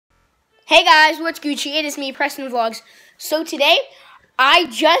Hey guys, what's Gucci? It is me, Preston Vlogs. So today, I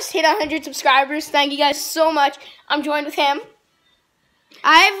just hit 100 subscribers. Thank you guys so much. I'm joined with him.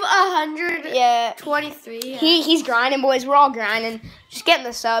 I have 123. Yeah. He's grinding, boys. We're all grinding. Just getting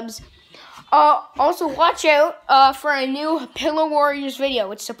the subs. Also, watch out for a new Pillow Warriors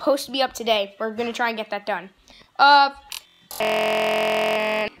video. It's supposed to be up today. We're going to try and get that done.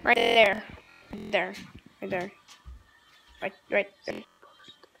 And right there. Right there.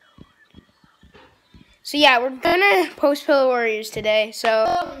 So yeah, we're gonna post Pillow Warriors today. So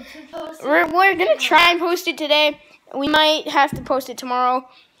we're gonna try and post it today. We might have to post it tomorrow,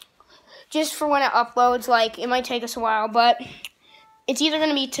 just for when it uploads. Like, it might take us a while, but it's either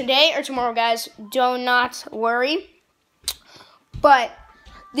gonna be today or tomorrow, guys. Do not worry. But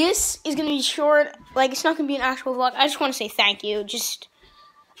this is gonna be short. Like, it's not gonna be an actual vlog. I just want to say thank you.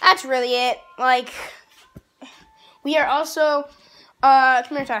 That's really it. Like, we are also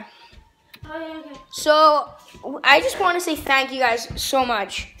come here, Ty. Oh, yeah, okay. So, I just want to say thank you guys so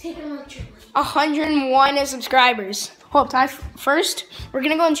much. 101 subscribers. Hold up, Ty. First, we're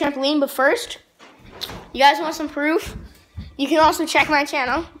going to go on trampoline, but first, you guys want some proof? You can also check my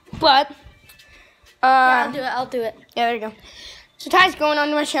channel, but... yeah, I'll do it. Yeah, there you go. So, Ty's going on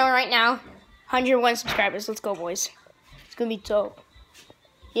to my channel right now. 101 subscribers. Let's go, boys. It's going to be dope.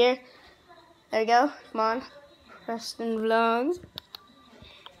 Here. There you go. Come on. Preston Vlogs.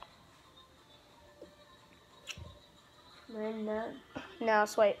 Now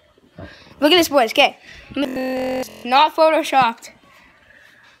swipe. Look at this, boys. Okay, not photoshopped.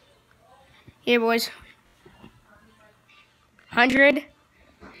 Here, boys. 100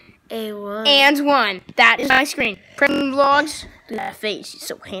 and 1. That is my screen. Preston Vlogs. Look at that face. He's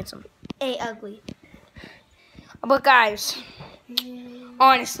so handsome. Ugly. But guys,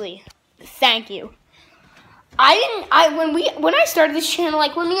 honestly, thank you. When I started this channel,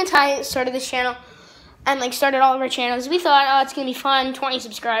 like when me and Ty started this channel. And like started all of our channels, we thought, oh, it's gonna be fun, 20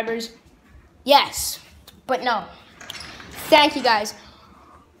 subscribers. Yes, but no. Thank you guys.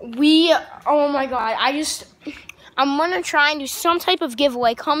 Oh my God, I'm gonna try and do some type of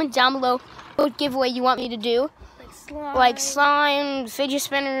giveaway. Comment down below what giveaway you want me to do. Like slime, fidget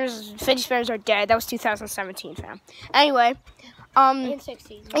spinners. Fidget spinners are dead. That was 2017, fam. Anyway, and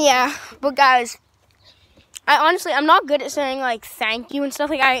 16. Yeah, but guys, I'm not good at saying like thank you and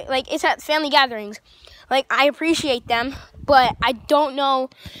stuff. Like it's at family gatherings. Like, I appreciate them, but I don't know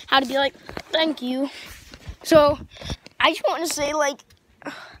how to be like, thank you. So, I just want to say, like...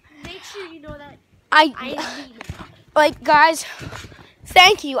 Make sure you know that like, guys,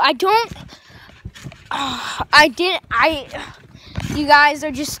 thank you. You guys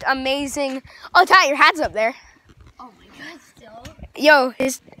are just amazing. Oh, Ty, your hat's up there. Oh, my God, still? Yo,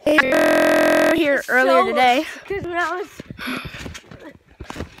 his here earlier today. Because when I was...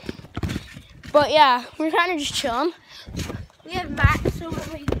 But yeah, we're kind of just chilling. We have Max, so we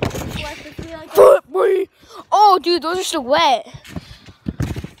like oh, dude, those are still wet.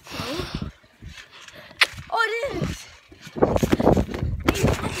 Oh, it is.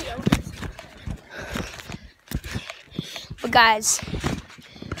 But guys,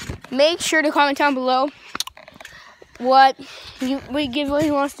 make sure to comment down below what giveaway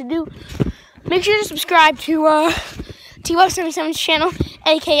he wants to do. Make sure to subscribe to T-Web77's channel,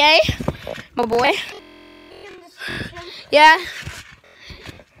 aka my boy. Yeah.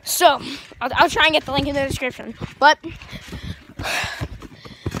 So, I'll try and get the link in the description. But,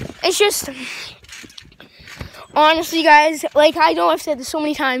 it's just, honestly, guys, like, I know I've said this so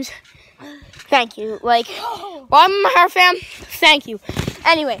many times. Thank you. Like, well, I'm a Heart fam. Thank you.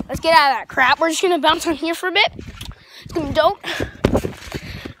 Anyway, let's get out of that crap. We're just going to bounce on here for a bit. It's going to be dope.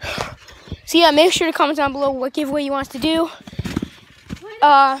 So, yeah, make sure to comment down below what giveaway you want us to do.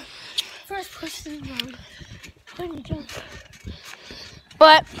 First person round. When you jump.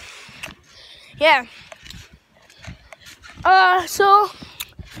 But yeah. So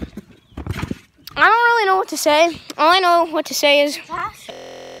I don't really know what to say. All I know what to say is oh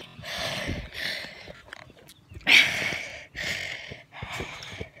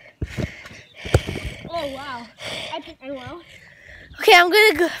wow. I picked my well. Okay, I'm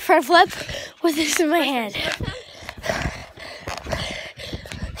gonna go front flip with this in my hand.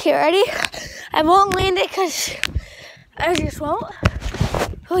 Okay, ready? I won't land it because I just won't.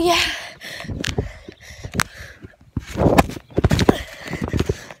 Oh, yeah.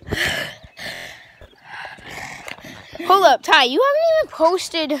 Hold up, Ty. You haven't even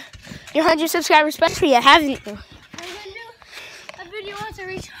posted your 100 subscriber special yet, haven't you? I'm going to do a video once I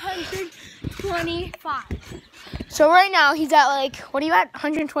reach 125. So right now, he's at like, what are you at?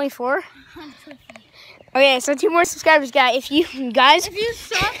 124? 150. Okay, so 2 more subscribers, guys. If you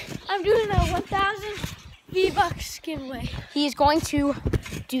suck, I'm doing a 1,000 V-Bucks giveaway. he's going to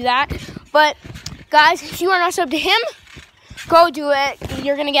do that. But guys, if you are not subbed to him, go do it.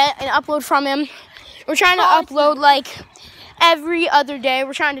 You're gonna get an upload from him. We're trying to upload like every other day.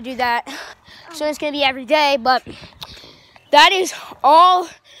 We're trying to do that. So it's gonna be every day, but that is all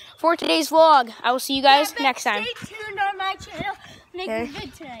for today's vlog. I will see you guys next time. Stay tuned on my channel. Make a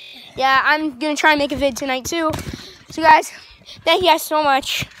vid tonight. Yeah, I'm gonna try and make a vid tonight too. So guys, thank you guys so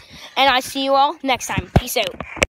much, and I'll see you all next time. Peace out.